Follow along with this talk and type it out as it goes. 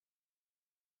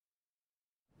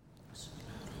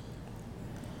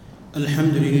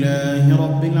الحمد لله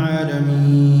رب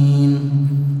العالمين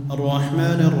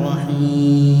الرحمن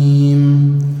الرحيم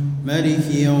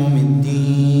مالك يوم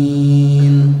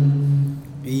الدين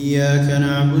إياك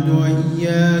نعبد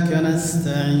وإياك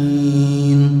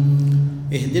نستعين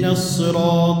اهدنا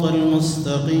الصراط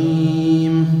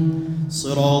المستقيم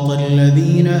صراط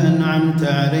الذين أنعمت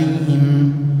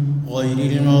عليهم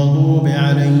غير المغضوب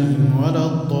عليهم ولا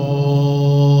الضالين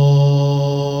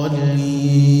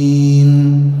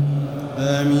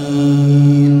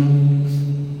آمين.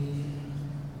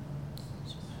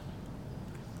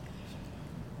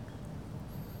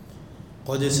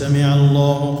 قد سمع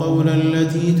الله قولا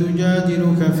التي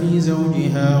تجادلك في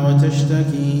زوجها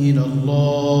وتشتكي إلى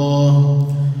الله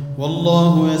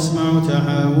والله يسمع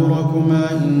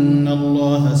تحاوركما إن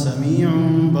الله سميع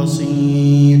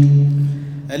بصير.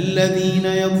 الذين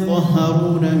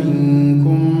يظهرون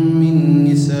منكم من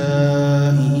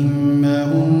نسائهم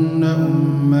ما هن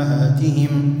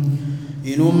أمهاتهم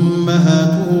إن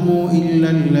أمهاتهم إلا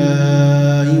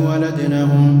اللائي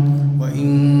ولدنهم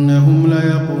وإنهم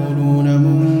ليقولون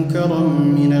منكرا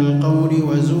من القول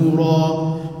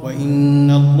وزورا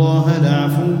وإن الله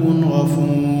لعفو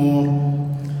غفور.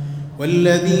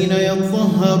 والذين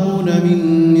يظهرون من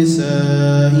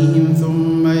نسائهم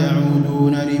ثم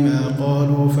يعودون لما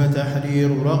قالوا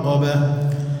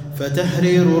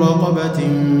فتحرير رقبة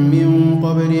من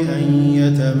قبل أن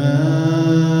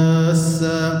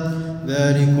يتماسا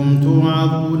ذلكم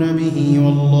توعظون به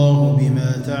والله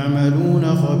بما تعملون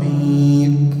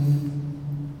خبير.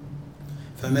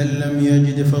 فمن لم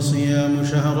يجد فصيام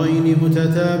شهرين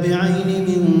متتابعين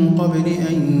من قبل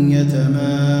أن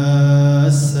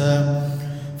يتماسا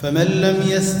فمن لم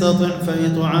يستطع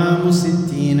فإطعام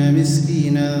 60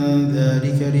 مسكينا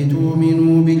ذلك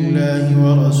لتؤمنوا بالله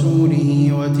ورسوله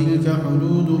وتلك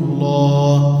حدود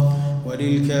الله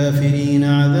وللكافرين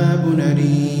عذاب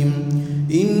أليم.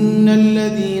 إن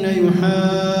الذين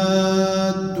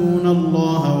يحادون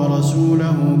الله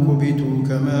ورسوله كبتوا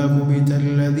كما كبت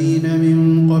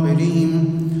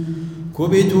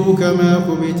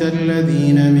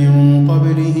الذين من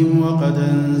قبلهم وقد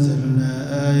أنزلنا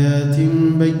آيات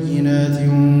بينات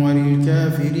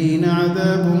وللكافرين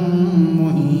عذاب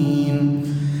مهين.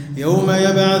 يوم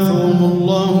يبعثهم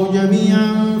الله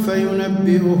جميعا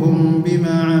فينبئهم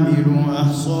بما عملوا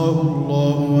أحصاه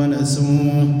الله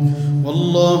ونسوه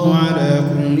والله على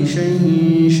كل شيء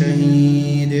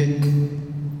شهيد.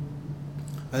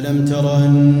 ألم تر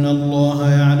أن الله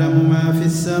يعلم ما في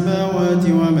السماوات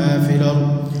وما في الأرض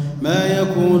ما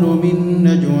يكون من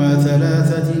نجوى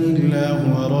 3 إلا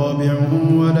هو رابعهم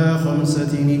ولا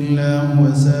 5 إلا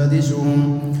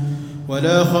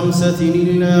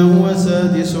هو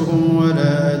سادسهم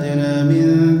ولا أدنى من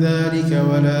ذلك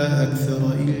ولا أكثر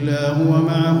إلا هو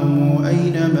معهم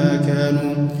أينما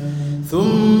كانوا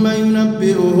ثم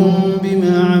ينبئهم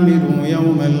بما عملوا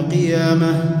يوم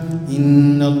القيامة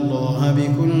إن الله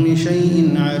بكل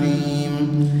شيء عليم.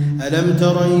 ألم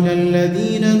تر إلى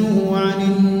الذين نهوا عن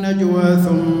النجوى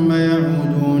ثم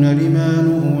يعودون لما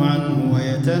نهوا عنه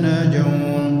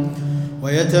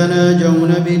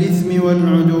ويتناجون بالإثم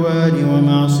والعدوان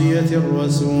ومعصية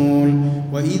الرسول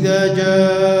وإذا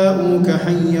جاءوك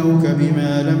حيوك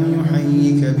بما لم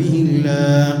يحيك به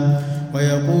الله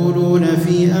ويقولون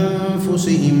في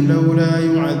أنفسهم لولا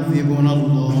يعذبنا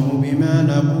الله بما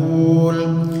نقول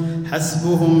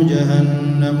حسبهم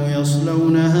جهنم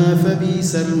يصلونها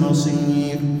فبئس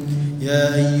المصير.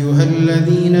 يا أيها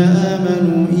الذين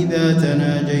آمنوا إذا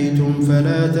تناجيتم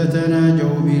فلا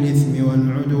تتناجوا بالإثم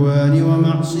والعدوان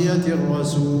ومعصية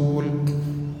الرسول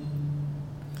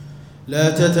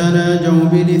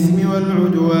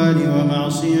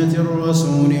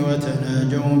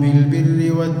وتناجوا بالبر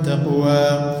والتقوى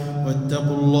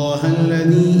واتقوا الله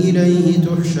الذي إليه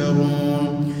تحشرون.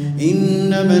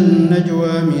 إنما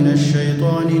النجوى من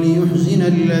الشيطان ليحزن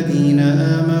الذين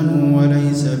آمنوا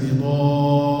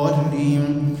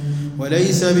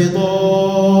وليس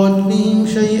بضارهم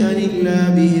شيئا إلا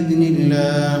بإذن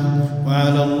الله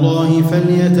وعلى الله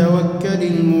فليتوكل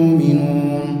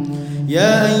المؤمنون.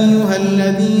 يا أيها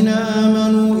الذين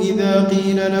آمنوا إذا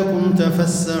قيل لكم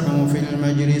تفسحوا في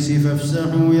المجلس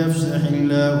فافسحوا يفسح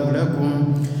الله لكم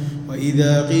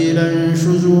وإذا قيل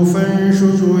انشزوا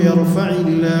فانشزوا يرفع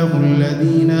الله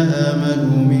الذين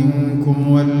آمنوا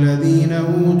منكم والذين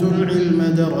أوتوا العلم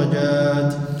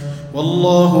درجات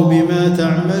والله بما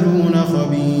تعملون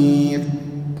خبير.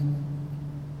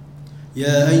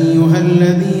 يا أيها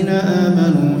الذين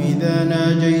آمنوا إذا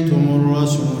ناجيتم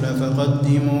الرسول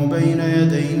فقدموا بين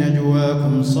يدي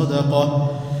نجواكم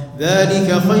صدقة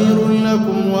ذلك خير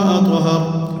لكم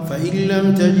وأطهر فإن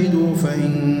لم تجدوا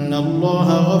فإن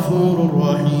الله غفور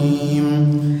رحيم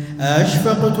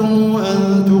أشفقتم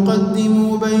أن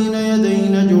تقدموا بين يدي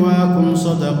نجواكم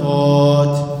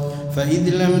صدقات فإذ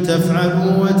لم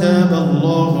تفعلوا وتاب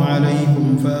الله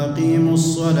عليكم فأقيموا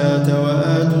الصلاة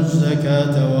وآتوا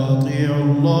الزكاة وأطيعوا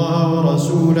الله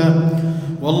ورسوله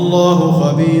والله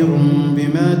خبير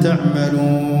بما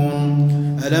تعملون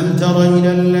ألم تر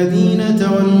إلى الذين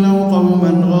تولوا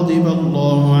قوما غضب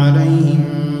الله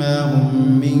عليهم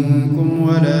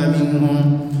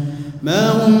ما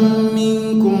هم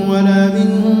منكم ولا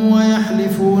منهم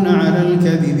ويحلفون على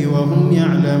الكذب وهم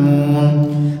يعلمون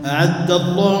أعد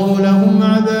الله لهم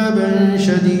عذابا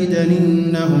شديدا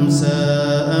إنهم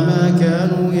ساء ما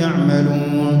كانوا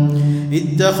يعملون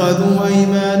اتخذوا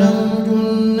أيمانهم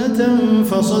جنة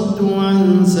فصدوا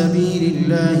عن سبيل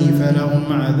الله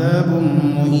فلهم عذاب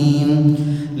مهين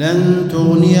لن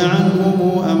تغني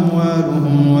عنهم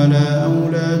أموالهم ولا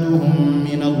أولادهم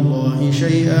من الله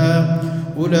شيئا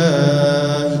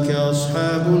أولئك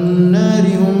أصحاب النار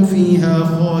هم فيها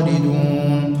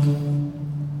خالدون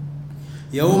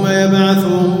يوم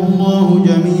يبعثهم الله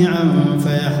جميعا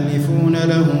فيحلفون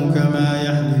له كما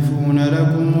يحلفون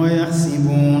لكم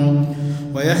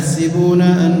ويحسبون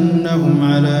أنهم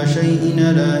على شيء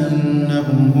لا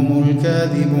إنهم هم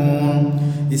الكاذبون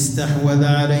استحوذ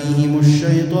عليهم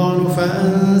الشيطان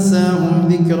فأنساهم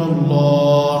ذكر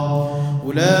الله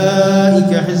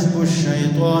أولئك حزب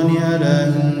الشيطان ألا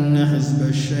إن حزب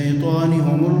الشيطان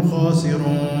هم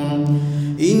الخاسرون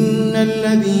إن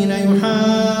الذين يحادون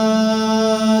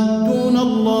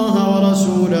الله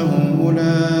ورسوله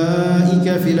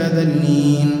أولئك في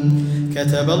الأذلين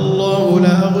كتب الله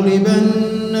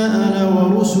لأغلبن أنا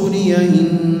ورسلي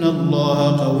إن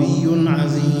الله قوي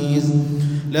عزيز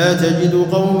لا تجد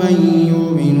قوما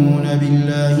يؤمنون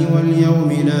بالله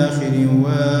واليوم الآخر يوادون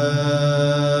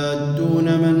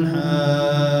من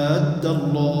حاد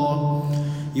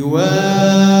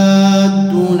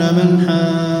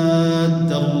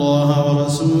الله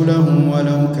ورسوله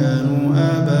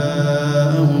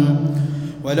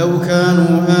ولو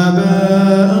كانوا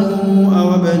آباءهم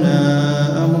أو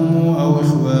أبناءهم أو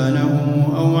إخوانهم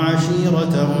أو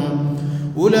عشيرتهم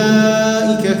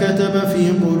أولئك كتب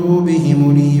في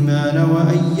قلوبهم الإيمان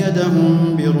وأيدهم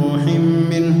بروح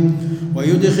منه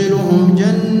ويدخلهم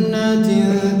جنات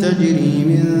تجري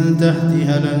من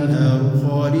تحتها الأنهار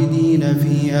خالدين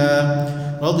فيها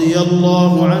رضي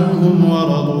الله عنهم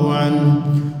ورضوا عنه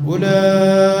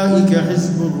أولئك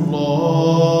حزب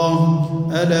الله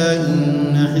ألا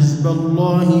إن حزب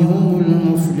الله هم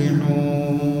المفلحون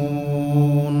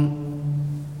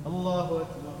الله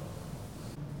أكبر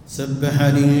سبح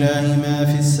لله ما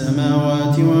في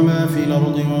السماوات وما في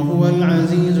الأرض وهو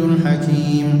العزيز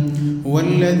الحكيم هو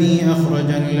الذي أخرج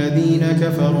الذين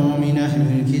كفروا من أهل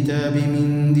الكتاب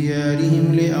من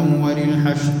ديارهم لأول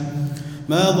الحشر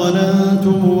ما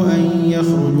ظننتم أن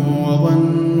يخرجوا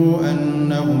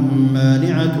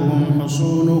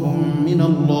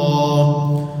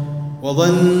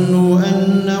وظنوا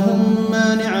أنهم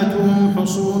مانعتهم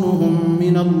حصونهم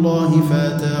من الله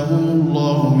فاتاهم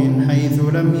الله من حيث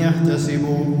لم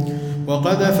يحتسبوا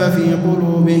وقذف في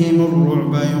قلوبهم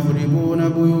الرعب يخربون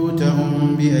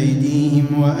بيوتهم بأيديهم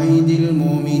وأيدي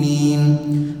المؤمنين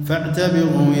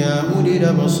فاعتبروا يا أولي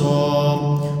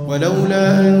الأبصار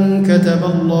ولولا أن كتب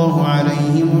الله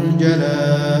عليهم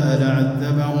الجلاء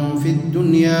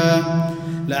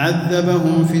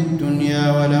لعذبهم في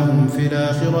الدنيا ولهم في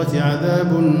الآخرة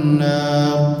عذاب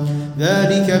النار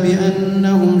ذلك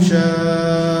بأنهم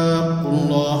شاقوا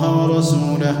الله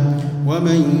ورسوله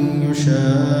ومن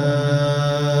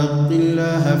يشاق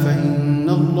الله فإن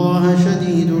الله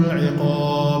شديد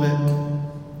العقاب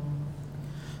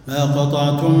ما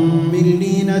قطعتم من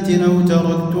لينة أو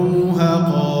تركتموها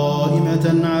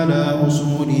قائمة على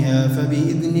أصولها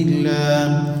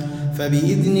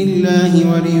فبإذن الله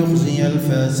وليخزي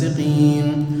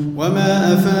الفاسقين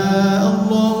وما أفاء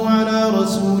الله على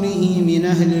رسوله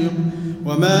منهم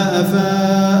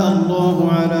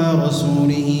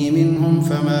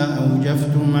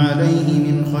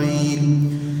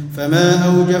فما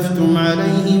أوجفتم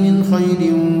عليه من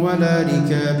خيل ولا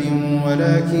ركاب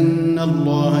ولكن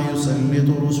الله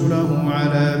يسلط رسله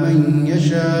على من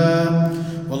يشاء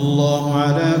والله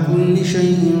على كل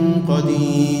شيء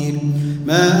قدير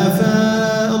ما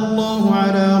أفاء الله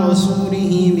على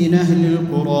رسوله من أهل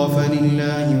القرى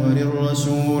فلله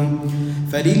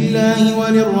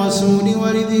وللرسول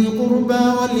ولذي القربى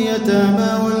واليتامى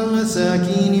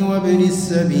والمساكين وابن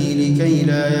السبيل كي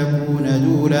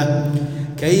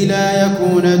كي لا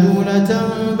يكون دولة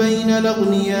بين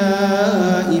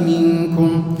الأغنياء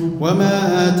منكم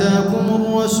وما آتاكم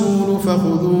الرسول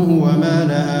فخذوه وما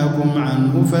نهاكم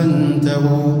عنه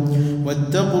فانتهوا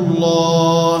واتقوا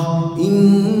الله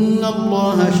إن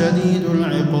الله شديد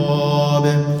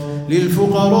العقاب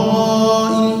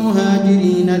للفقراء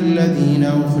المهاجرين الذين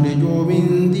أخرجوا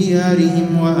من ديارهم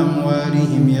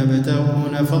وأموالهم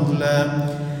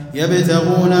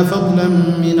يبتغون فضلا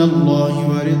من الله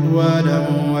ورضوانا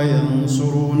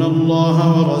وينصرون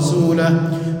الله ورسوله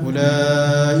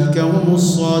أولئك هم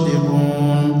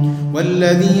الصادقون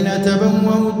والذين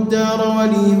تبوأوا الدار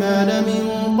والإيمان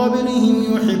من قبلهم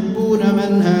يحبون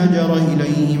من هاجر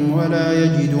إليهم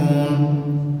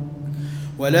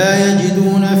ولا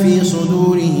يجدون في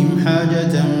صدورهم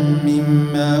حاجة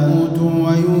مما أوتوا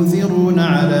ويؤثرون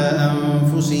على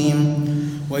أنفسهم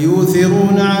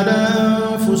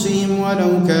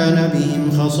ولو كان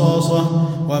بهم خصاصة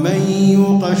ومن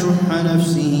يوق شح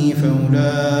نفسه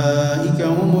فأولئك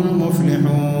هم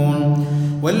المفلحون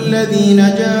والذين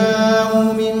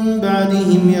جاءوا من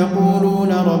بعدهم يقولون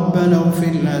ربنا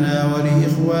اغفر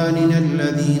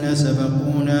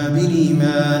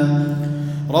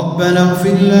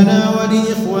لنا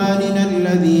ولإخواننا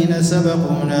الذين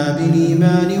سبقونا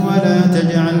بالإيمان ولا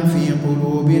تجعل في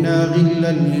قلوبنا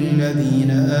غلا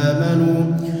للذين آمنوا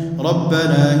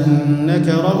ربنا إنك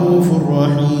رؤوف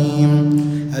رحيم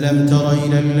ألم تر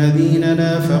إلى الذين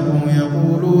نافقوا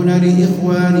يقولون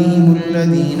لإخوانهم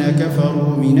الذين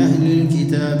كفروا من أهل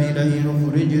الكتاب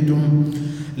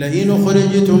لئن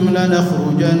أخرجتم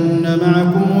لنخرجن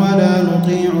معكم ولا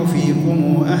نطيع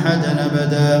فيكم أحدا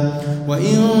أبدا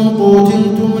وإن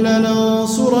قوتلتم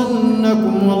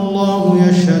لننصرنكم والله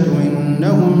يشهد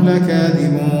إنهم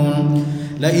لكاذبون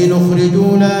لئن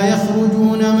أخرجوا لا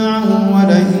يخرجون معهم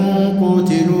ولئن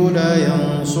قوتلوا لا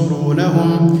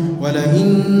ينصرونهم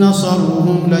ولئن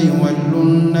نصروهم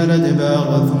ليولن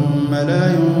الأدبار ثم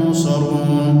لا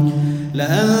ينصرون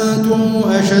لأنتم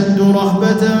أشد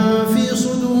رهبة في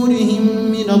صدورهم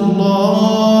من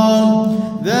الله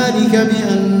ذلك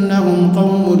بأنهم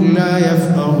قوم لا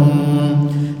يفقهون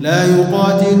لا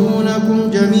يقاتلونكم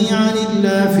جميعا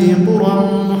إلا في قرى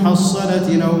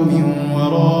محصنة أو من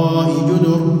وراء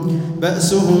جدر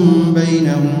بأسهم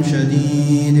بينهم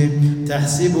شديد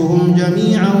تحسبهم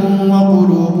جميعا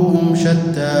وقلوبهم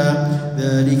شتى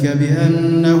ذلك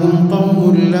بأنهم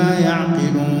قوم لا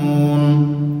يعقلون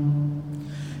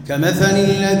كمثل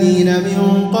الذين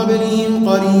من قبلهم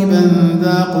قريبا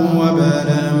ذاقوا وبال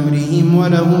أمرهم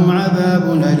ولهم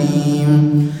عذاب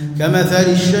أليم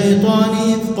كمثل الشيطان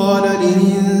إذ قال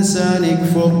للإنسان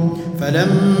اكفر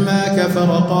فلما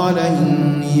كفر قال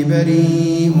إني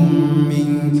بريء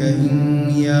منك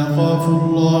إني أخاف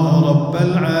الله رب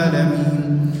العالمين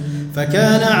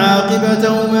فكان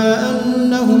عاقبتهما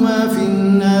أنهما في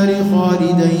النار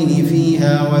خالدين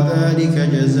فيها وذلك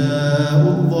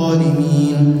جزاء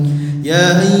الظالمين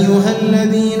يا أيها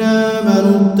الذين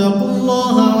آمنوا اتقوا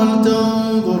الله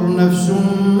ولتنظر نفس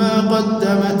ما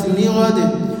قدمت لغد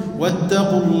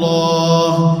واتقوا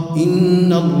الله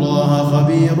إن الله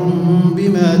خبير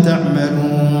بما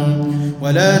تعملون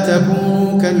ولا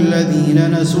تكونوا كالذين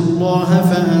نسوا الله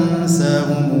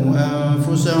فأنساهم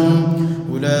أنفسهم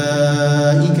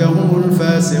أولئك هم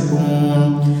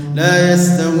الفاسقون لا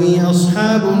يستوي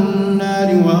أصحاب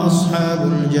النار وأصحاب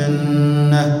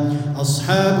الجنة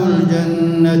أصحاب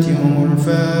الجنة هم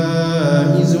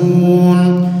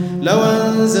الفائزون لو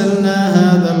أنزلنا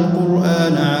هذا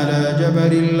القرآن على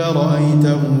جبل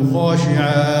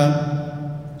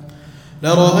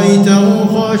لرأيته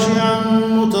خاشعا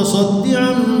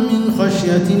متصدعا من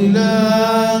خشية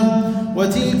الله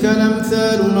وتلك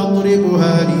الأمثال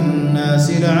نضربها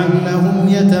للناس لعلهم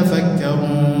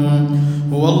يتفكرون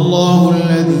هو الله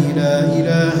الذي لا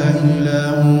إله إلا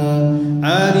هو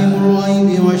عالم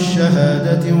الغيب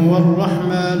والشهادة هو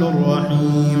الرحمن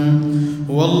الرحيم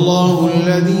هو الله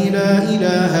الذي لا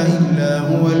إله إلا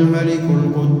هو الملك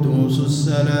القدوس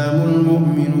السلام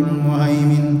المؤمن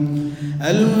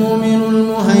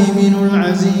المهيمن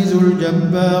العزيز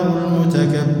الجبار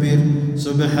المتكبر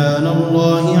سبحان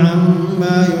الله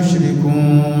عما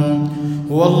يشركون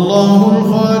هو الله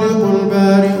الخالق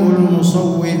البارئ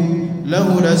المصور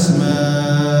له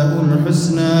الأسماء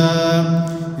الحسنى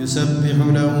يسبح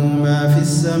له ما في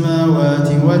السماوات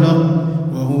والأرض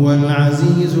وهو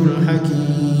العزيز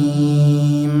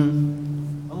الحكيم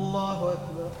الله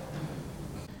أكبر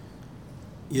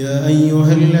يا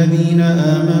أيها الذين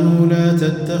آمنوا لا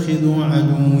تتخذوا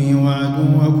عدوي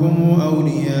وعدوكم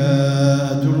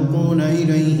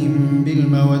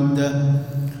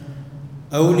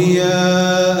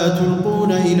أولياء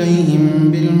تلقون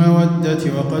إليهم بالمودة بالمودة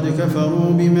وقد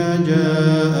كفروا بما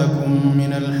جاءكم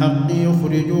من الحق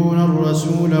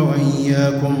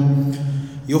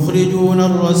يخرجون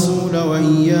الرسول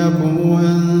وإياكم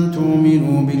أن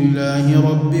تؤمنوا بالله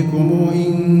ربكم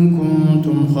إن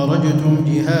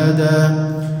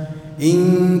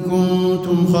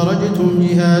كنتم خرجتم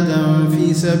جهادا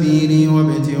في سبيلي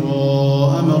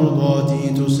وابتغاء مرضاتي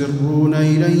تسرون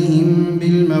إليهم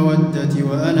بالمودة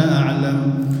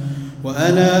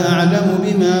وأنا أعلم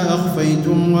بما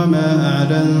أخفيتم وما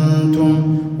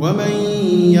أعلنتم ومن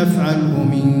يفعله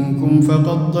منكم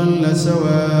فقد ضل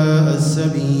سواء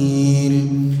السبيل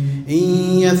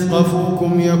إن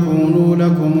يثقفوكم يكونوا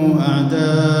لكم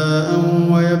أعداء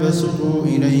ويبسطوا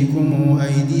إليكم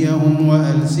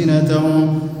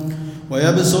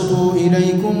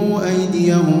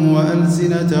أيديهم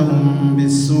وألسنتهم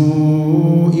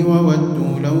بالسوء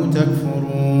وودوا لو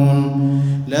تكفرون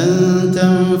لن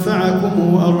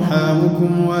تنفعكم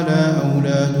أرحامكم ولا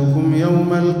أولادكم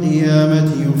يوم القيامة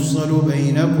يفصل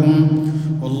بينكم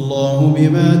والله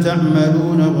بما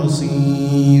تعملون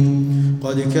بصير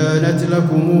قد كانت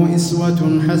لكم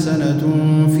إسوة حسنة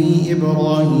في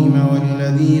إبراهيم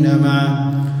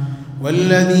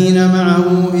والذين معه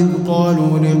إذ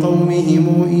قالوا لقومهم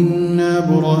إنا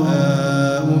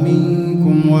براء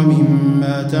منكم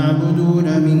ومما تعبدون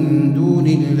من دون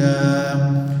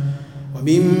الله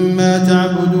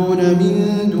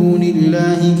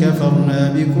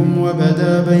كفرنا بكم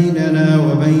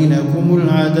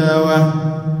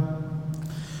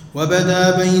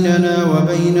وبدا بيننا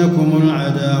وبينكم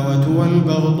العداوة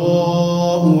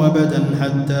والبغضاء وبدا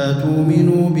حتى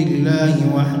تؤمنوا بالله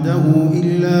وحده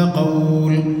إلا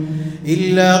قول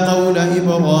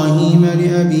إبراهيم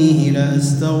لأبيه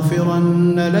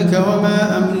لأستغفرن لك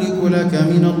وما أملك لك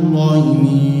من الله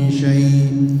من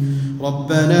شيء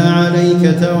ربنا عليك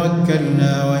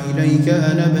توكلنا وإليك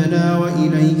أنبنا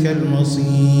وإليك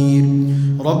المصير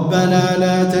ربنا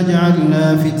لا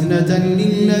تجعلنا فتنة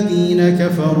للذين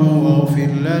كفروا واغفر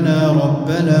لنا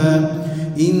ربنا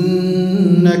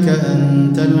إنك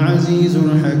أنت العزيز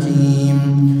الحكيم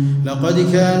لقد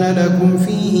كان لكم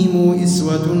فيهم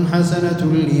إسوة حسنة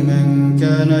لمن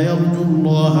كان يرجو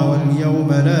الله واليوم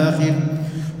الآخر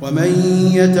ومن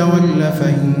يتول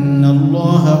فإن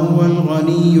الله هو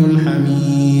الغني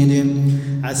الحميد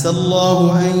عسى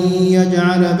الله أن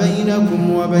يجعل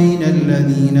بينكم وبين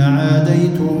الذين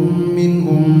عاديتم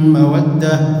منهم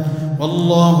مودة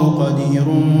والله قدير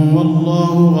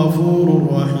والله غفور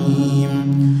رحيم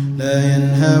لا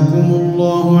ينهاكم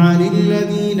الله عن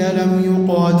الذين لم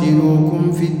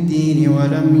يقاتلوكم في الدين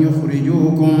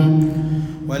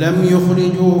ولم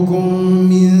يخرجوكم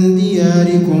من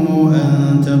دياركم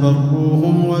أن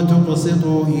تبروهم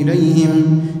وتقسطوا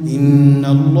إليهم إن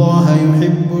الله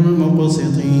يحب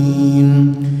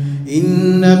المقسطين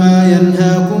إنما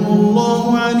ينهاكم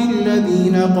الله عن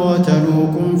الذين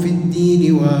قاتلوكم في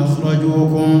الدين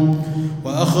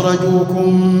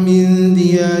وأخرجوكم من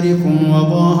دياركم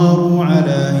وظاهروا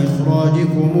على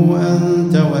إخراجكم أن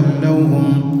تولوهم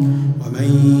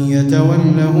ومن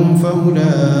يتولهم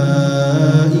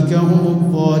فأولئك هم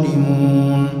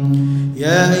الظالمون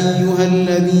يا أيها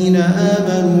الذين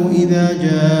آمنوا إذا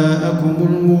جاءكم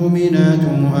المؤمنات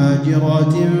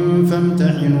مهاجرات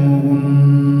فامتحنوهن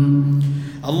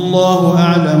الله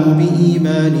أعلم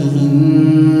بإيمانهن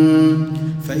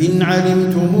فإن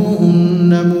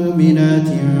علمتموهن مؤمنات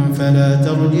فلا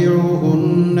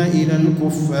ترجعوهن إلى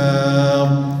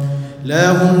الكفار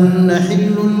لا هن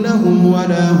حل لهم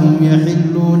ولا هم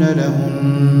يحلون لهن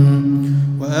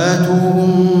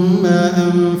وآتوهم ما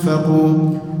أنفقوا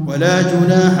ولا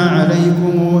جناح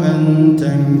عليكم أن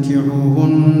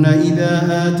تنكحوهن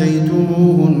إذا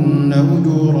آتيتموهن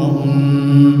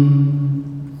أجورهن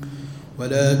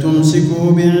ولا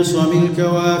تمسكوا بعصم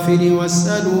الكوافر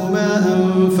واسألوا ما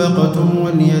أنفقتم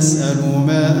وليسألوا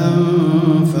ما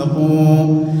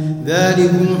أنفقوا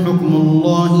ذلكم حكم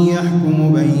الله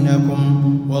يحكم بينكم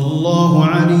والله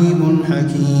عليم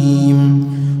حكيم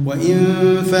وإن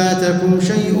فاتكم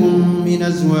شيء من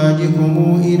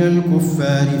أزواجكم إلى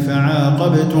الكفار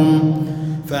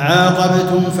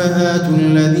فعاقبتم فآتوا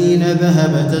الذين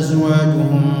ذهبت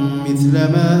أزواجهم مثل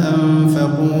ما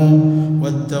أنفقوا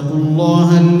واتقوا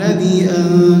الله الذي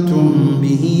أنتم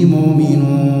به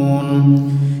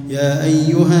مؤمنون يا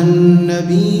أيها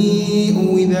النبي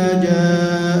إذا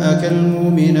جاءك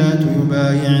المؤمنات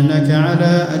يبايعنك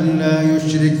على أن لا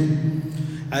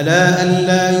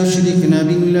يشركن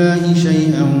بالله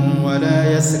شيئا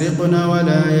ولا يسرقن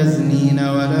ولا يزنين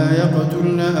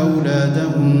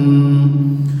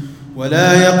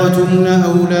ولا يقتلن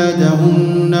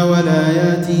أولادهن ولا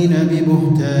ياتين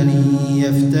ببهتان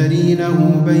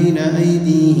يفترينه بين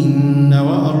أيديهن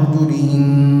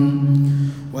وأرجلهن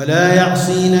ولا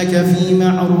يعصينك في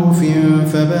معروف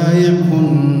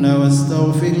فبايعهن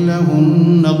واستغفر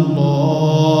لهن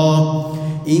الله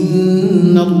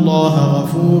إن الله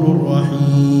غفور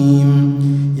رحيم.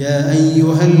 يا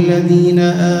أيها الذين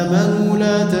آمنوا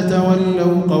لا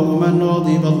تتولوا قوما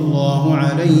غضب الله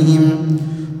عليهم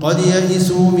قد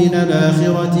يئسوا من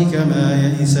الآخرة كما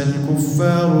يئس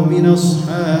الكفار من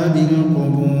أصحاب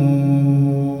القبور.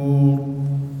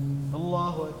 الله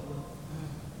أكبر.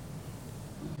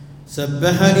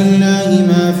 سبح لله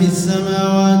ما في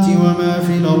السماوات وما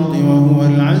في الأرض وهو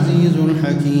العزيز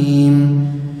الحكيم.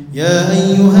 يا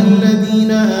أيها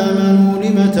الذين آمنوا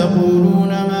لم تقولون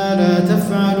ما لا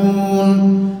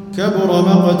تفعلون كبر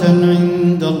مقتا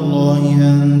عند الله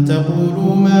أن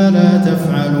تقولوا ما لا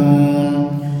تفعلون.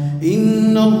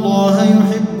 إن الله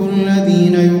يحب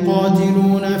الذين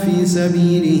يقاتلون في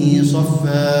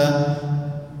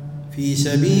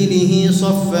سبيله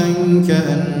صفا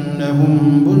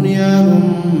كأنهم بنيان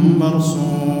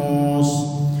مرصوص.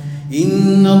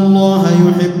 إن الله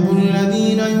يحب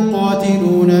الذين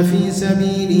يقاتلون في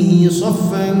سبيله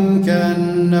صفا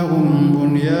كأنهم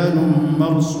بنيان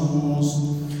مرصوص.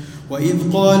 وإذ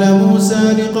قال موسى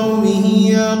لقومه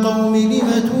يا قوم لم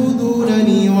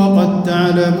تؤذونني وقد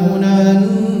تعلمون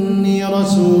أني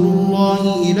رسول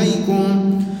الله إليكم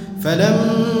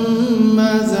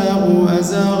فلما زاغوا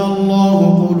أزاغ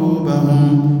الله قلوبهم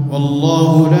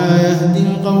والله لا يهدي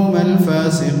القوم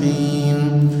الفاسقين.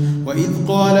 وإذ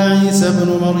قال عيسى ابن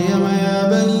مريم يا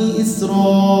بني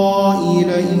إسرائيل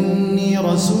إني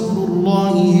رسول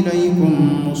الله إليكم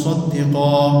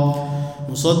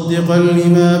مصدقا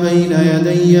لما بين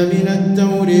يدي من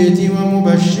التوراة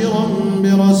ومبشرا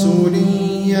برسول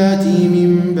ياتي من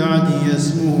بعدي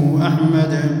اسمه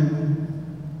أحمد.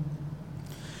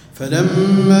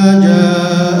 فلما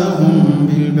جاءهم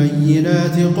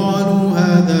بالبينات قالوا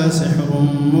هذا سحر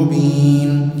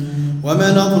مبين.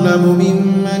 ومن أظلم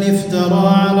ممن افترى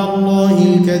على الله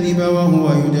الكذب وهو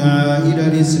يدعى إلى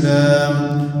الإسلام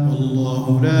والله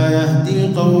لا يهدي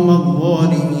القوم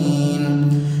الظالمين.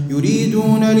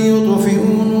 يريدون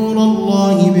ليطفئوا نور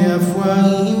الله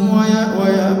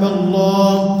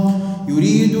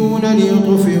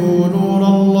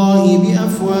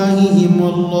بأفواههم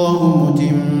والله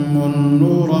متم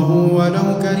نوره ولو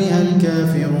كره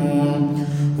الكافرون.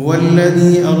 هو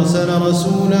الذي أرسل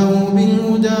رسوله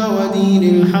بالهدى ودين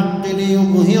الحق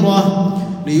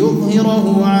ليظهره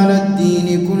على الدين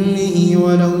كله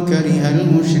ولو كره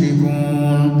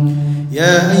المشركون.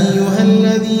 يا أيها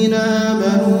الذين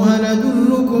آمنوا هل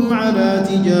أدلكم على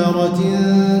تجارة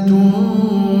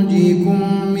تنجيكم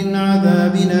من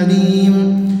عذاب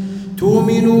أليم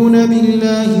تؤمنون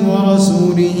بالله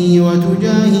ورسوله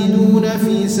وتجاهدون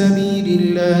في سبيل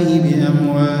الله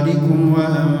بأموالكم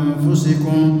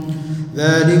وأنفسكم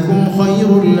ذلكم خير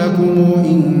لكم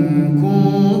إن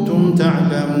كنتم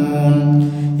تعلمون.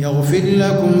 يغفر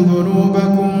لكم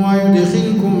ذنوبكم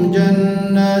ويدخلكم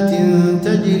جنات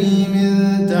تجري من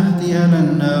تحتها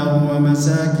الأنهار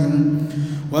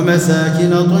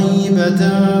ومساكن طيبة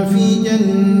في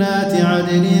جنات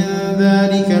عدن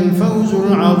ذلك الفوز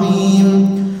العظيم.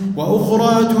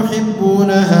 وأخرى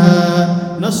تحبونها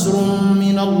نصر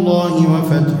من الله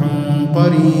وفتح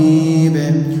قريب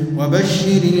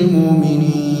وبشر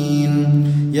المؤمنين.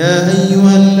 يا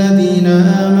أيها الذين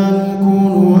آمنوا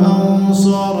كونوا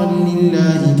أنصارا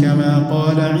لله كما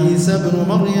قال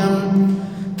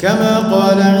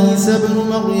عيسى بن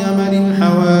مريم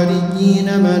للحواريين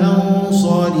من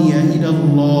أنصاري إلى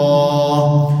الله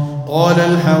قال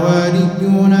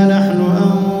الحواريون نحن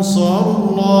أنصار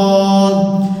الله.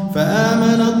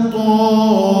 فآمنت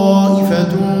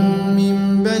طائفة من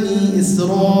بني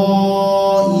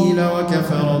إسرائيل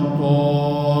وكفرت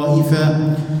طائفة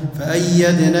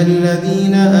فأيدنا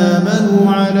الذين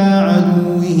آمنوا على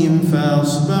عدوهم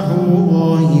فأصبحوا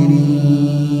ظاهرين.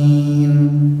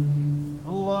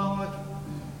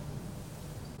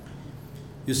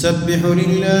 يسبح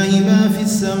لله ما في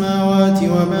السماوات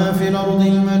وما في الأرض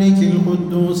الملك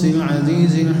القدوس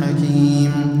العزيز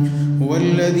الحكيم. هو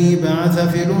الذي بعث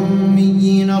في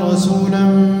الأميين رسولا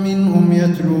منهم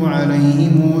يتلو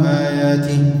عليهم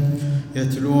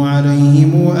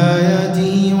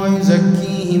آياته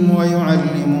ويزكيهم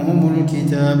ويعلمهم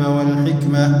الكتاب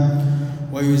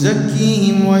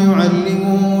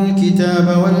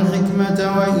والحكمة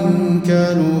وإن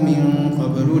كانوا من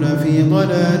قبل لفي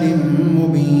ضلال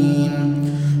مبين.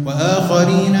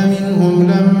 وآخرين منهم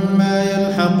لما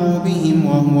يلحقوا بهم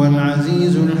وهو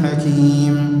العزيز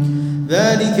الحكيم.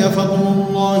 ذلك ذلك فضل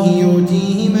الله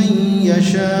يؤتيه من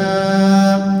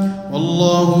يشاء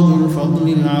والله ذو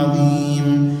الفضل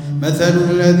العظيم مثل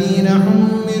الذين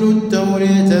حملوا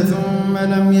التوراة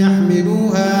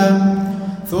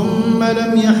ثم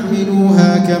لم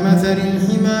يحملوها كمثل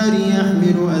الحمار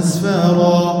يحمل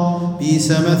أسفارا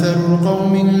بئس مثل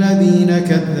القوم الذين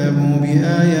كذبوا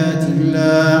بآيات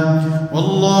الله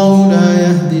والله لا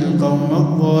يهدي القوم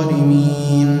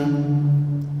الظالمين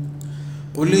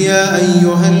قل يا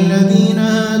أيها الذين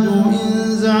هادوا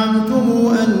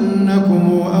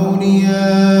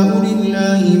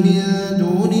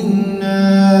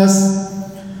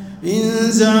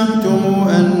إن زعمتم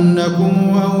أنكم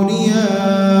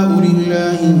أولياء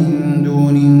لله من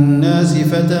دون الناس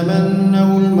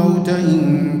فتمنوا الموت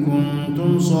إن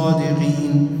كنتم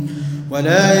صادقين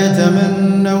ولا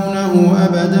يتمنونه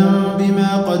أبدا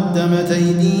بما قدمت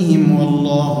أيديهم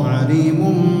والله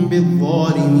عليم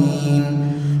بالظالمين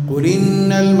قل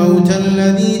إن الموت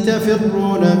الذي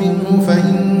تفرون منه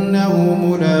فإنه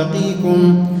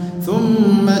ملاقيكم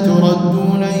ثم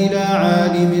تردون إلى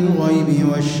عالم الغيب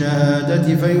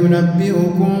والشهادة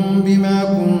فينبئكم بما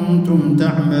كنتم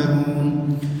تعملون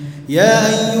يا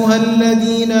أيها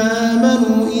الذين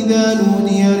آمنوا إذا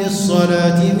نودي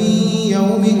للصلاة من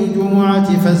يوم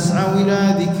الجمعة فاسعوا إلى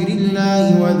ذكر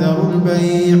الله وذروا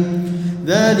البيع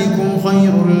ذلكم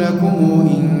خير لكم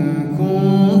إن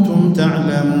كنتم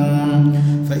تعلمون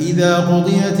فإذا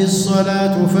قضيت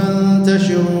الصلاة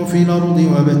فانتشروا في الأرض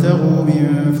وابتغوا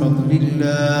من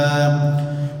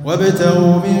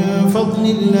فضل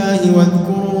الله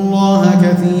واذكروا الله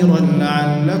كثيرا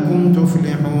لعلكم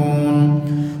تفلحون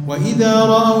وإذا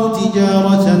رأوا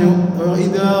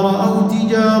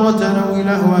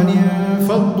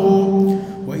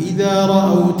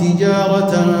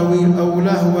تجارة أو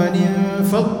لهوا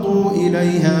انفضوا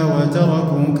إليها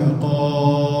وتركوك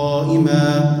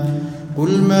قائما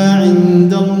قل ما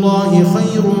عند الله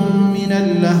خير من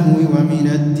اللهو ومن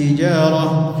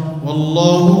التجارة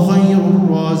والله خير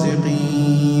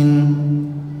الرازقين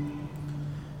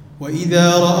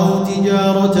وإذا رأوا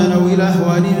تجارة أو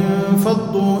لهوا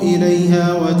انفضوا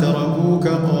إليها وتركوك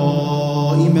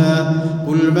قائما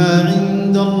قل ما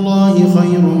عند الله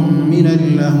خير من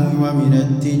اللهو ومن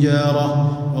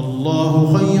التجارة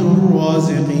والله خير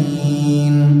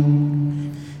الرازقين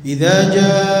إذا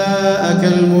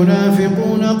جاءك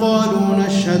المنافقون قالوا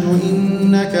نشهد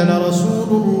إنك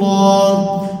لرسول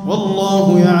الله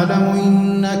والله يعلم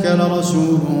إنك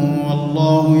لرسوله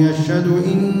والله يشهد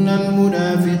إن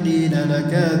المنافقين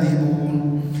لكاذبون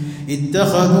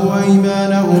اتخذوا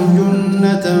أيمانهم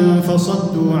جنة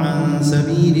فصدوا عن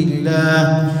سبيل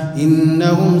الله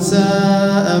إنهم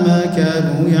ساء ما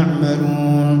كانوا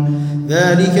يعملون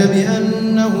ذلك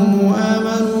بأنهم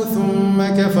آمنوا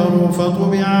ثم كفروا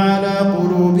فطبع على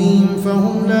قلوبهم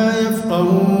فهم لا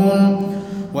يفقهون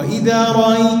وإذا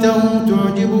رأيتهم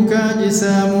تعجبك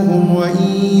أجسامهم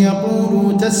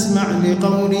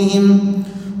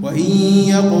وإن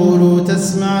يقولوا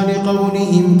تسمع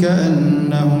لقولهم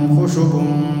كأنهم خشب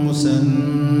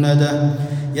مسندة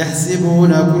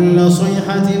يحسبون كل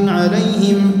صيحة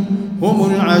عليهم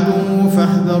هم العدو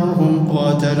فاحذرهم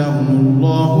قاتلهم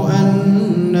الله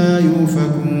أنى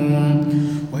يؤفكون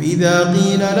وإذا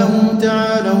قيل لهم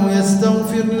تعالوا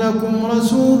يستغفر لكم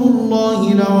رسول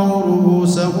الله لووا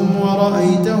رؤوسهم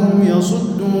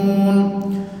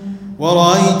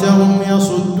ورأيتهم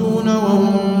يصدون وهم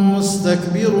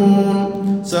مستكبرون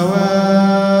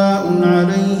سواء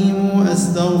عليهم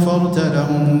أستغفرت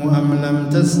لهم أم لم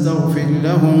تستغفر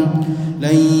لهم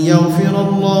لن يغفر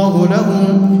الله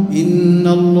لهم إن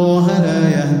الله لا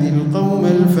يهدي القوم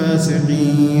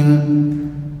الفاسقين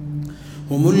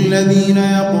هم الذين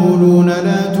يقولون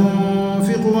لا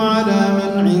تنفقوا على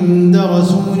من عند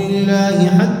رسول الله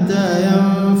حتى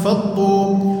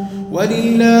ينفضوا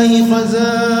ولله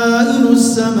خزائن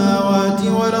السماوات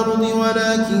والأرض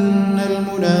ولكن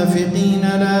المنافقين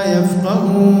لا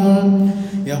يفقهون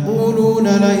يقولون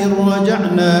لئن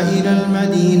رجعنا إلى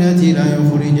المدينة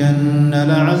ليخرجن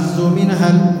الأعز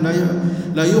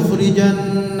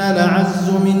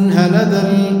منها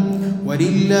الأذل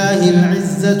ولله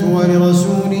العزة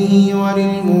ولرسوله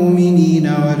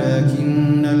وللمؤمنين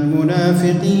ولكن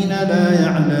المنافقين لا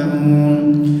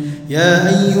يعلمون يا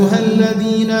أيها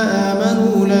الذين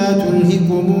آمنوا لا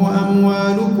تلهكم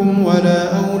أموالكم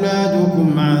ولا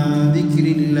أولادكم عن ذكر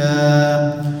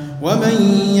الله ومن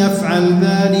يفعل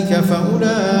ذلك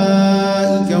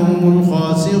فأولئك هم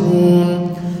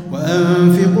الخاسرون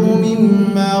وأنفقوا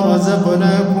مما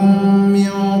رزقناكم من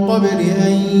قبل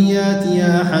أن يأتي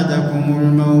أحدكم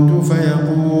الموت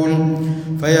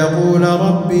فيقول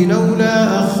رب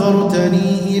لولا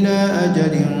أخرتني إلى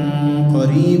أجل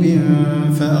قريب قريب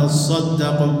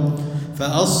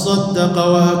فأصدق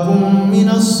وأكن من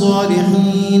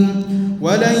الصالحين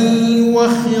ولن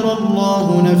يؤخر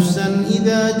الله نفسا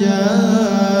إذا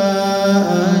جاء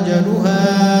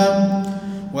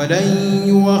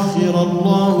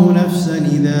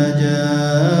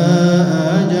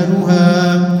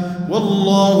أجلها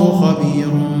والله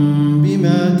خبير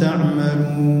بما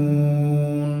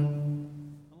تعملون.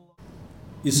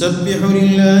 يسبح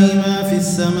لله ما في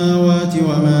السماوات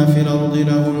وما في الأرض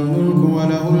له الملك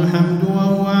وله الحمد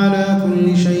وهو على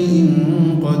كل شيء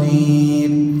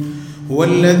قدير. هو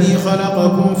الذي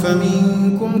خلقكم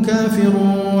فمنكم كافر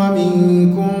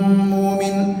ومنكم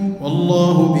مؤمن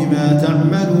والله بما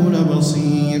تعملون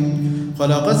بصير.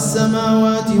 خلق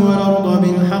السماوات والأرض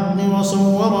بالحق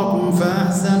وصوركم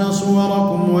فأحسن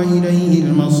صوركم وإليه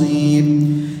المصير.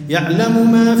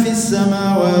 يعلم ما في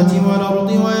السماوات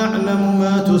والأرض ويعلم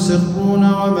ما تسرون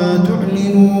وما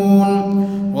تعلنون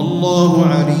والله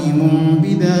عليم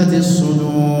بذات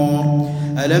الصدور.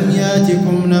 ألم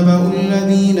ياتكم نبأ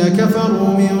الذين كفروا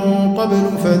من قبل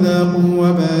فذاقوا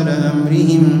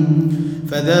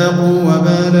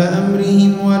وبال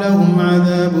أمرهم ولهم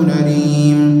عذاب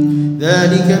أليم.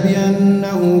 ذلك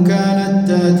بأنه كانت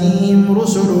تأتيهم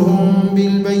رسلهم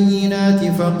بالبينات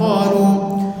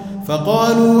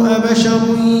فقالوا أبشر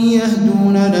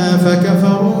يهدوننا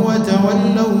فكفروا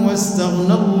وتولوا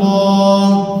واستغنى الله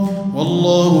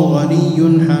والله غني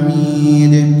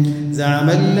حميد. زعم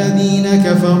الذين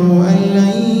كفروا أن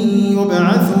لن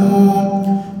يبعثوا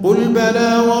قل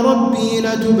بلى وربي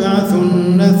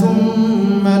لتبعثن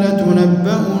ثم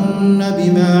لتنبؤن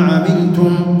بما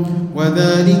عملتم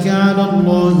وذلك على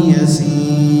الله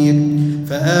يسير.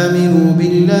 فآمنوا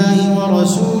بالله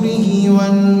ورسوله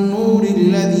والنور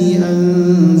الذي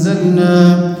أنزلنا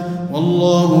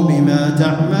والله بما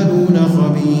تعملون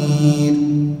خبير.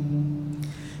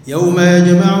 يوم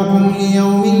يجمعكم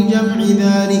ليوم الجمع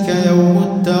ذلك يوم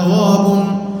التغابن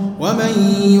ومن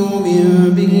يؤمن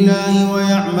بالله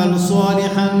ويعمل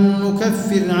صالحا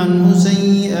نكفر عنه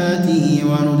سيئاته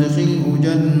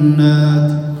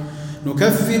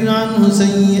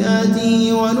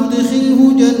وندخله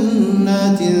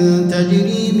جنات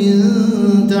تجري من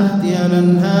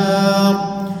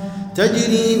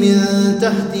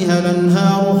تحتها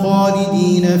الأنهار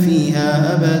خالدين فيها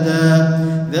أبدا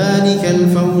ذلك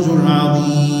الفوز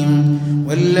العظيم.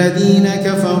 والذين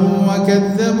كفروا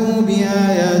وكذبوا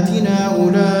بآياتنا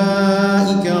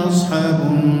أولئك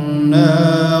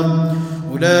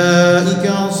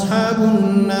أصحاب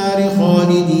النار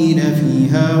خالدين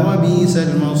فيها وبئس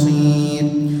المصير.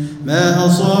 ما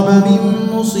أصاب من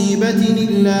مصيبة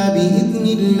إلا بإذن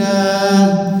الله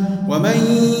ومن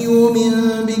يؤمن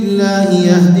بالله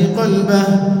يهد قلبه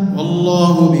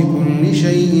والله بكل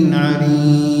شيء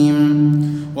عليم.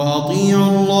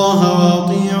 وأطيعوا الله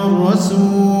وأطيعوا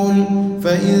الرسول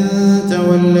فإن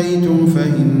توليتم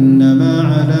فإنما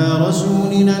على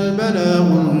رسولنا البلاغ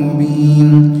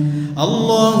المبين.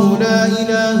 الله لا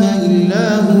إله إلا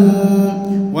هو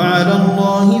وعلى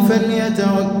الله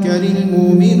فليتوكل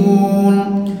المؤمنون.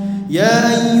 يا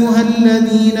أيها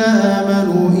الذين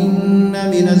آمنوا إن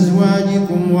من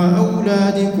أزواجكم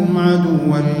وأولادكم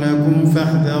عدوا لكم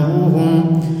فاحذروهم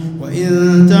وإن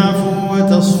تعفوا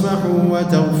وتصفحوا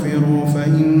وتغفروا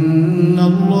فإن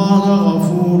الله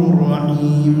غفور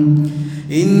رحيم.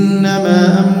 إنما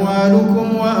أموالكم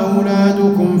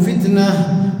وأولادكم فتنة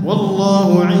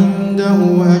والله عنده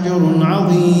أجر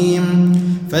عظيم.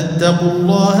 فاتقوا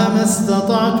الله ما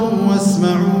استطعتم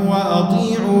واسمعوا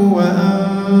وأطيعوا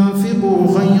وأنفقوا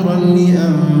خيرا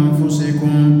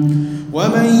لأنفسكم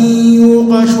ومن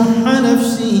يوق شح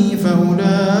نفسه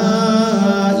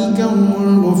فأولئك هم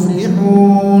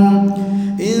المفلحون.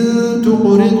 إن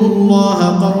تقرضوا الله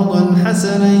قرضا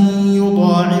حسنا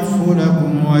يضاعفه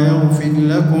لكم ويغفر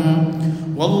لكم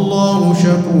والله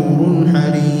شكور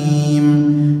حليم.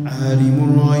 عالم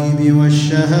الغيب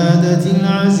والشهادة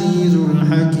العزيز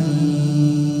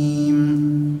الحكيم.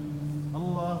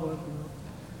 الله أكبر.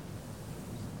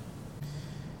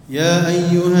 يا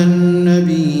أيها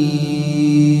النبي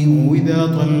إذا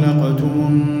طلقتم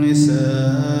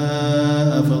النساء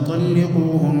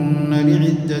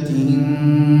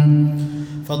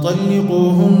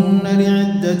فطلقوهن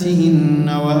لعدتهن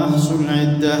وأحصوا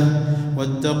العدة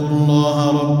واتقوا الله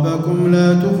ربكم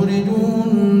لا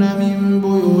تخرجوهن من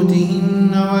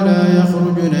بيوتهن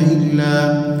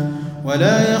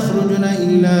ولا يخرجن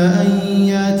إلا أن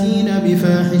ياتين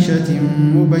بفاحشة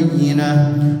مبينة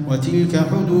وتلك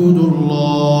حدود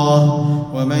الله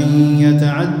ومن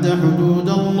يتعد حدود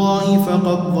الله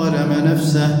فقد ظلم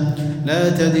نفسه لا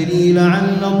تدري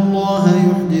لعل الله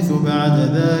يحدث بعد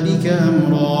ذلك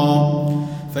أمرا.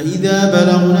 فإذا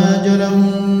بلغن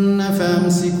أجلهن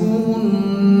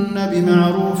فأمسكوهن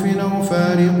بمعروف أو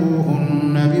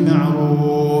فارقوهن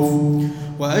بمعروف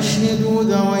وأشهدوا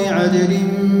ذوي عدل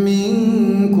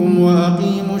منكم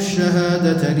وأقيموا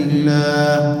الشهادة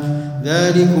لله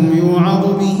ذلكم يوعظ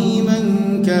به من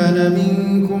كان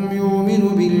منكم يؤمن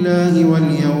بالله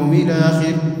واليوم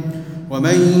الآخر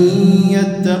ومن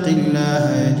يتق الله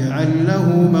يجعل له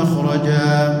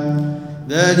مخرجا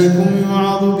ذلكم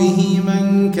يوعظ به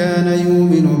من كان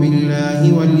يؤمن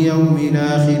بالله واليوم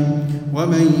الآخر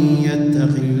ومن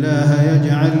يتق الله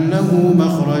يجعل له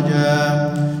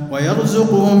مخرجا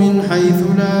ويرزقه من حيث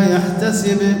لا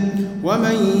يحتسب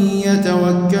ومن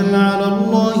يتوكل على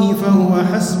الله فهو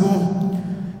حسبه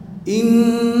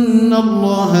إن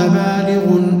الله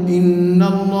بالغ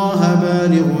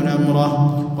أمره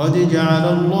قد جعل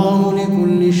الله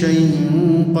لكل شيء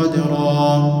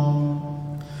قدرا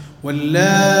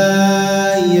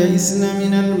واللائي يئسن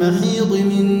من المحيض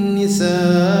من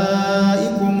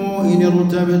نسائكم إن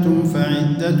ارتبتم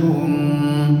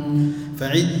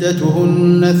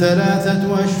فعدتهن 3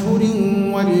 أشهر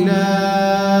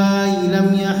واللائي لم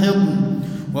يحضن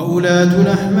وأولاة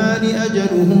الأحمال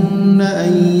أجلهن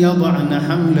أن يضعن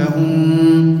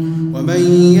حملهن ومن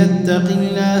يتق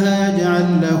الله يجعل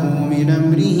له من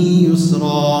أمره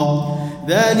يسرا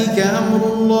ذلك أمر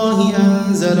الله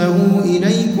أنزله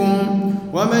إليكم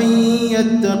ومن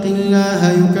يتق الله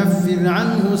يكفر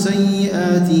عنه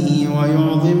سيئاته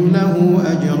ويعظم له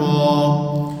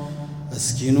أجرا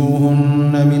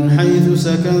أسكنوهن من حيث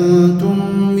سكنتم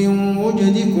من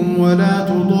وجدكم ولا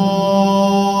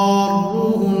تضاروهن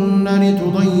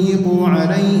لتضيقوا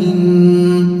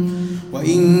عليهن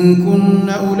وإن كن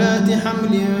أولات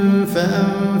حمل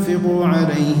فأنفقوا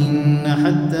عليهن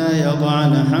حتى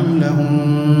يضعن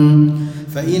حملهن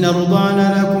فإن أرضعن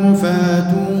لكم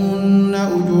فآتوهن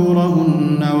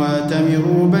أجورهن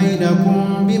واتمروا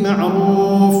بينكم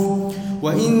بمعروف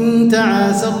وإن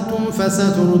تعاسرتم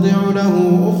فسترضع له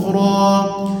أخرى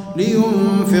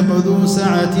لينفق ذو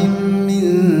سعة من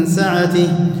سعته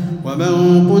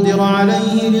ومن قدر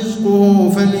عليه رزقه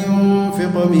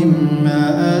فلينفق مما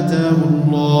آتاه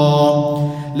الله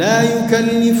لا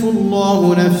يكلف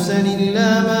الله نفسا إلا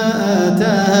ما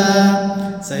آتاها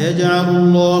سيجعل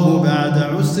الله بعد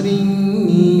عسر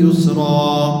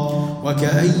يسرا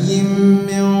وكأي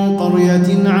من قرية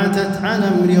عتت عن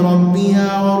أمر ربها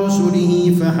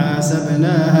ورسله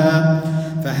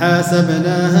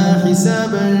فحاسبناها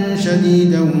حسابا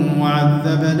شديدا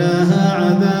وعذبناها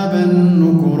عذابا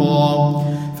نكرا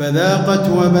فذاقت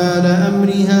وبال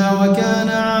أمرها وكان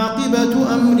عاقبة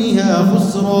أمرها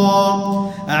خسرا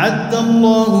أعد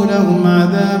الله لهم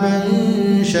عذابا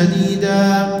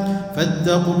شديدا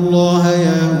فاتقوا الله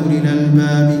يا أولي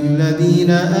الألباب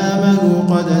الذين آمنوا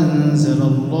قد أنزل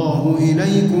الله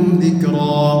إليكم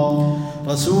ذكرا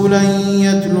رسولا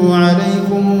يتلو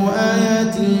عليكم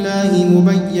آيات الله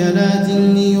مبينات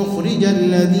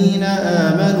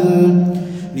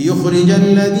ليخرج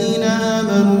الذين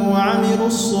آمنوا وعملوا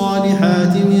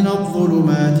الصالحات من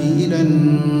الظلمات إلى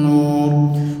النور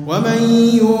ومن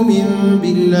يؤمن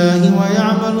بالله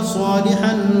ويعمل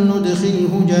صالحا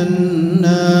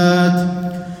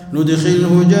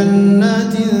ندخله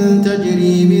جنات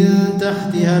تجري من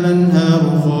تحتها الأنهار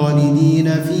خالدين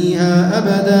فيها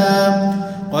أبدا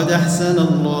قد أحسن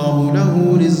الله له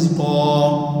رزقا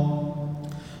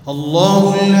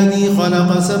الله الذي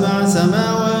خلق 7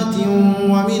 سماوات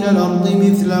ومن الأرض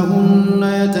مثلهن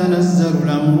يتنزل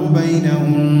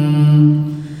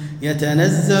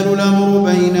الأمر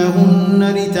بينهن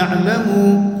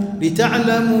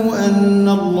لتعلموا أن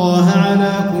الله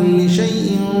على كل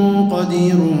شيء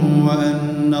قدير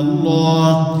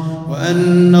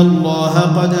وأن الله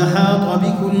قد أحاط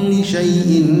بكل شيء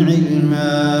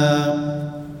علما.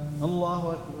 الله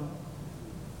أكبر.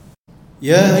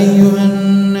 يا أيها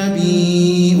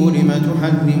النبي لم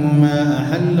تحرم ما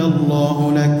أحل الله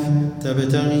لك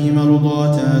تبتغي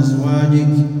مرضات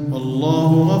أزواجك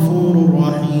والله غفور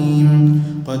رحيم.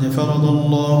 قد فرض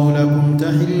الله لكم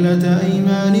تحلة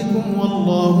أيمانكم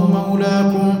والله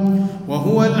مولاكم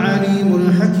وهو العليم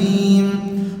الحكيم.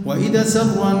 وإذا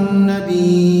سر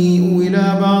النبي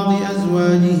إلى بعض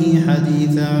أزواجه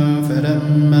حديثا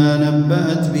فلما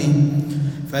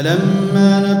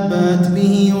نبأت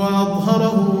به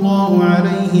وأظهره الله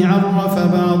عليه عرف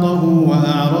بعضه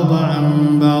وأعرض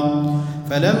عن بعض.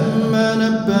 فلما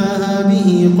نبأها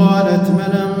به قالت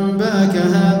من أنبأك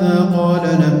هذا؟ قال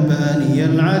نبأني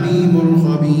العليم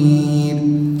الخبير.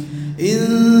 إن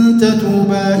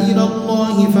تتوبا إلى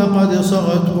الله فقد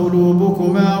صغت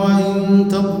قلوبكما وإن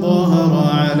تظاهرا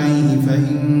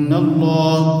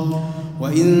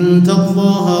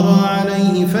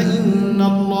عليه فإن إن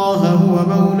الله هو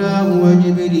مولاه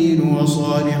وجبريل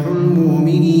وصالح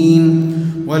المؤمنين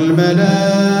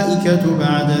والملائكة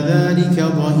بعد ذلك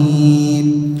ظهير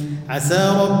عسى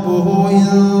ربه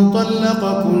إن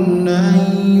طلقكن أن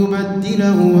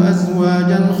يبدله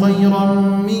أزواجا خيرا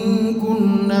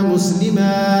منكن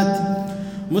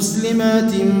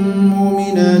مسلمات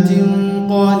مؤمنات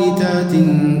قانتات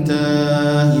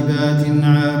تائبات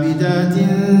عابدات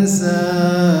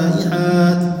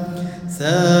سائحات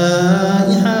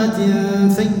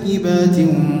ثيبات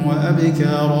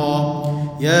وأبكارا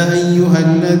يا أيها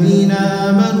الذين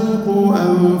آمنوا قوا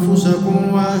أنفسكم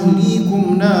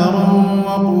وأهليكم نارا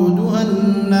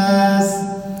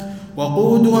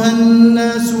وقودها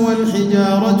الناس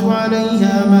والحجارة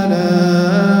عليها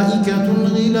ملائكة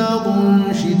غلاظ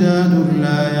شداد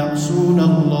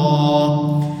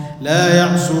لا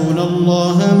يعصون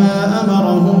الله ما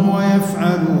أمرهم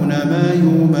ويفعلون ما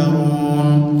يؤمرون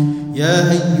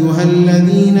يا أيها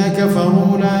الذين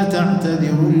كفروا لا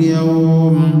تعتذروا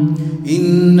اليوم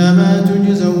إنما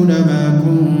تجزون ما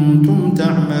كنتم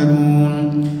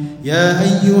تعملون يا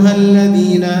أيها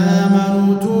الذين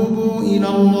آمنوا توبوا إلى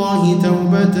الله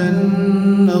توبة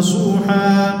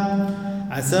نصوحا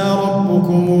عسى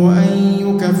ربكم أن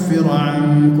يكفر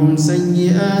عنكم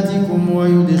سيئاتكم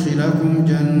ويدخلكم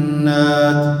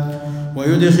جنات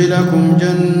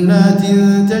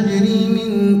تجري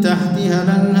من تحتها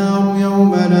الأنهار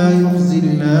يوم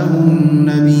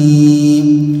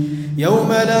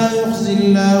لا يخزي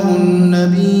الله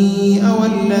النبي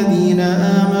والذين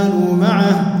آمنوا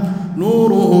معه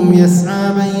نورهم يسعى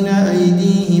بين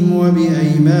أيديهم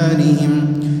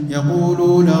وبأيمانهم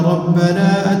يقولون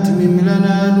ربنا أتمم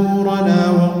لنا نورنا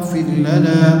واغفر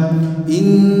لنا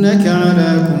إنك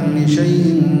على كل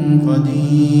شيء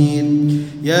قدير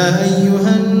يا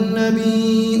أيها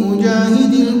النبي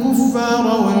أجاهد الكفار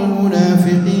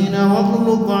والمنافقين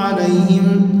واغلظ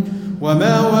عليهم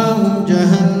وماواهم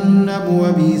جهنم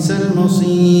وبئس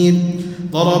المصير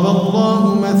ضرب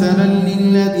الله مثلا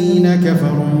للذين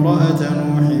كفروا امرأة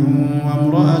نوح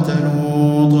وامرأة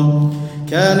لوط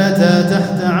كانتا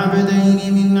تحت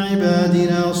عبدين من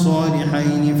عبادنا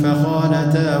صالحين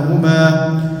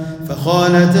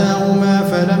فخانتاهما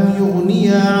فلم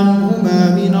يغنيا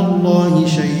عنهما من الله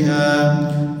شيئا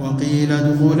وقيل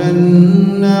ادخلا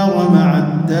النار مع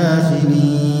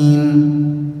الداخلين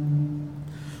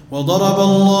وضرب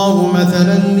الله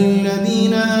مثلا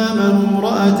للذين آمنوا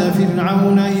امرأة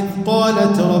فرعون إذ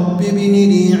قالت رب ابن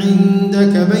لي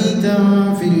عندك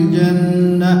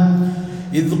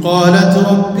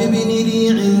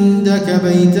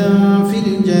بيتا في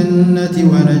الجنة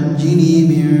ونجني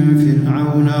من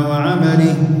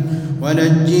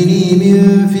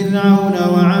فرعون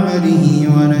وعمله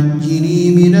ونجني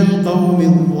من القوم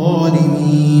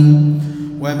الظالمين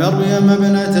ومريم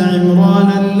ابنة عمران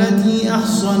التي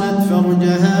أحصنت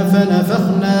فرجها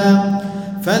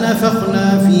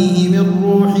فنفخنا فيه من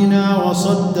روحنا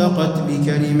وصدقت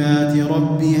بكلمات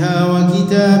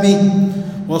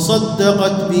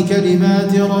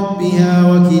ربها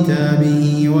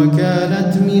وكتابه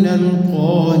وكانت من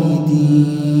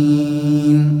القانتين.